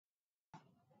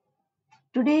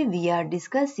Today we are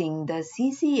discussing the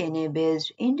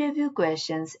CCNA-based interview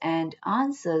questions and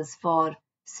answers for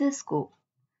Cisco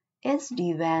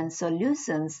SD-WAN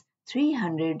Solutions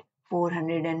 300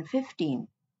 415.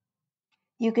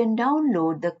 You can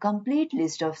download the complete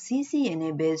list of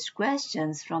CCNA-based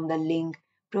questions from the link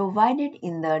provided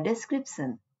in the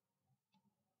description.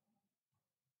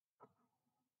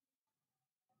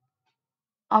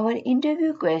 Our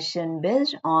interview question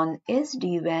based on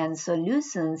SD-WAN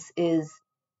solutions is: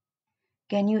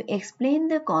 can you explain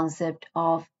the concept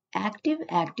of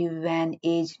active-active WAN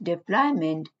edge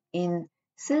deployment in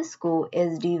Cisco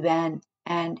SD-WAN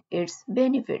and its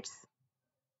benefits?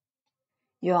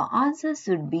 Your answer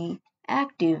should be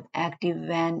active-active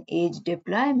WAN edge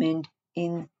deployment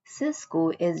in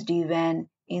Cisco SD-WAN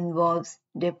involves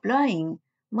deploying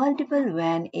multiple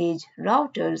WAN edge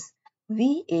routers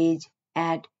 (vEdge)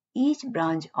 at each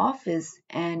branch office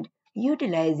and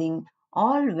utilizing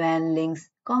all WAN links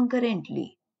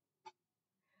concurrently.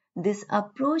 This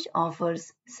approach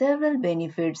offers several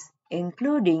benefits,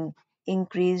 including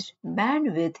increased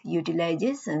bandwidth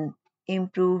utilization,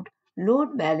 improved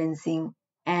load balancing,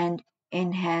 and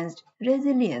enhanced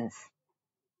resilience.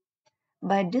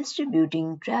 By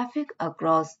distributing traffic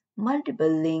across multiple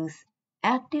links,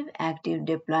 active-active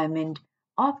deployment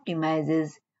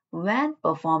optimizes WAN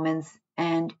performance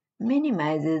and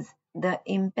minimizes the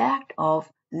impact of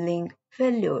link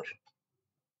failure.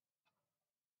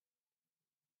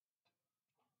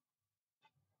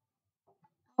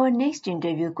 Our next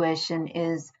interview question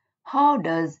is: how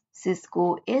does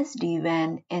Cisco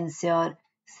SD-WAN ensure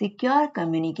secure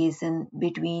communication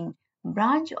between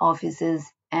branch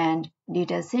offices and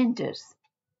data centers?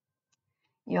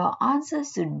 Your answer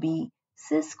should be: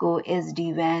 Cisco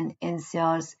SD-WAN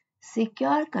ensures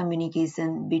secure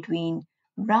communication between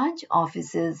branch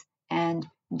offices and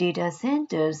data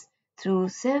centers through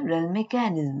several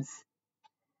mechanisms.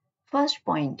 First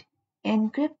point: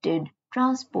 encrypted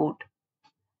transport.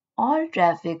 All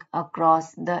traffic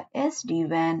across the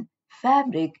SD-WAN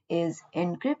fabric is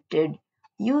encrypted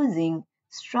using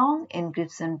strong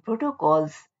encryption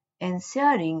protocols,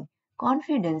 ensuring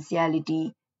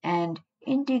confidentiality and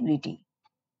integrity.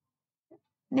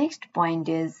 Next point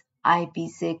is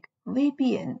IPsec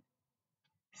VPN.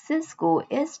 Cisco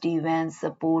SD-WAN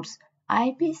supports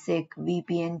IPsec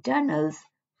VPN tunnels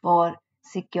for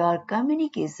secure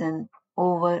communication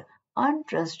over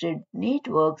untrusted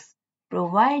networks,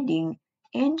 providing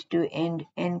end-to-end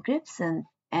encryption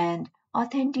and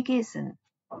authentication.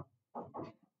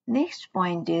 Next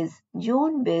point is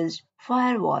zone-based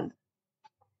firewall.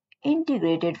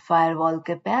 Integrated firewall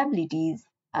capabilities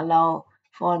allow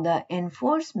for the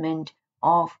enforcement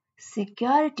of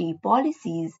security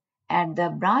policies at the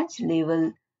branch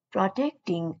level,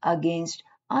 protecting against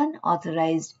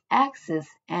unauthorized access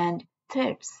and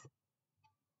threats.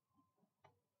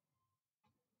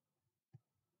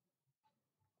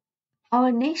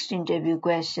 Our next interview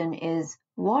question is: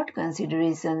 what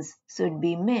considerations should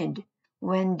be made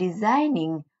when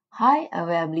designing high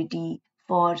availability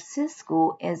for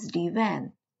Cisco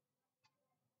SD-WAN?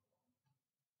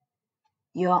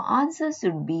 Your answer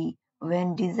should be: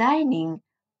 when designing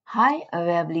high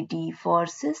availability for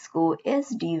Cisco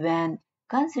SD-WAN,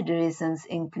 considerations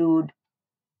include: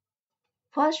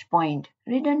 first point,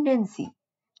 redundancy.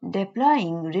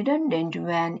 Deploying redundant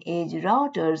WAN edge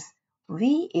routers,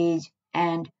 vEdge,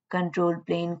 and control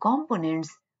plane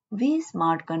components,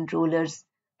 vSmart controllers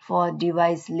for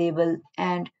device level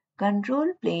and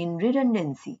control plane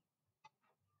redundancy.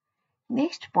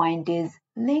 Next point is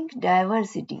link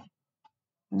diversity.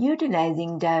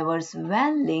 Utilizing diverse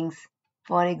WAN links,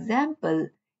 for example,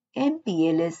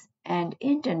 MPLS and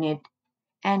Internet,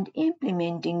 and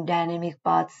implementing dynamic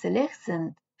path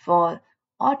selection for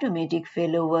automatic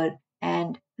failover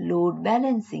and load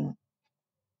balancing.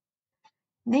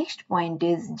 Next point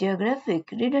is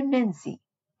geographic redundancy.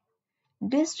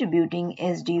 Distributing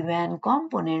SD-WAN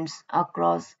components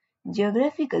across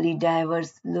geographically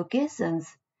diverse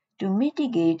locations to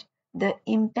mitigate the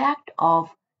impact of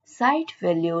site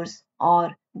failures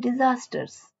or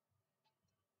disasters.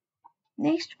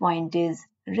 Next point is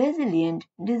resilient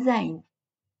design.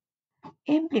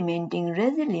 Implementing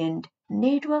resilient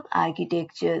network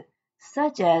architecture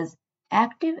such as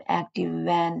active-active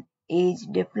WAN edge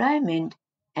deployment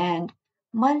and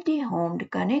multi-homed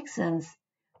connections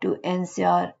to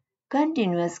ensure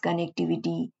continuous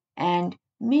connectivity and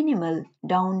minimal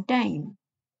downtime.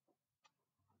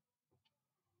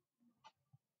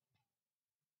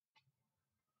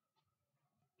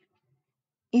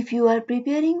 If you are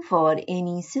preparing for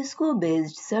any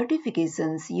Cisco-based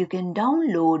certifications, you can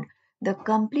download the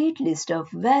complete list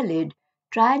of valid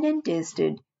tried and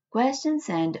tested questions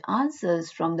and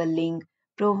answers from the link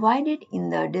provided in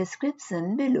the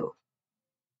description below.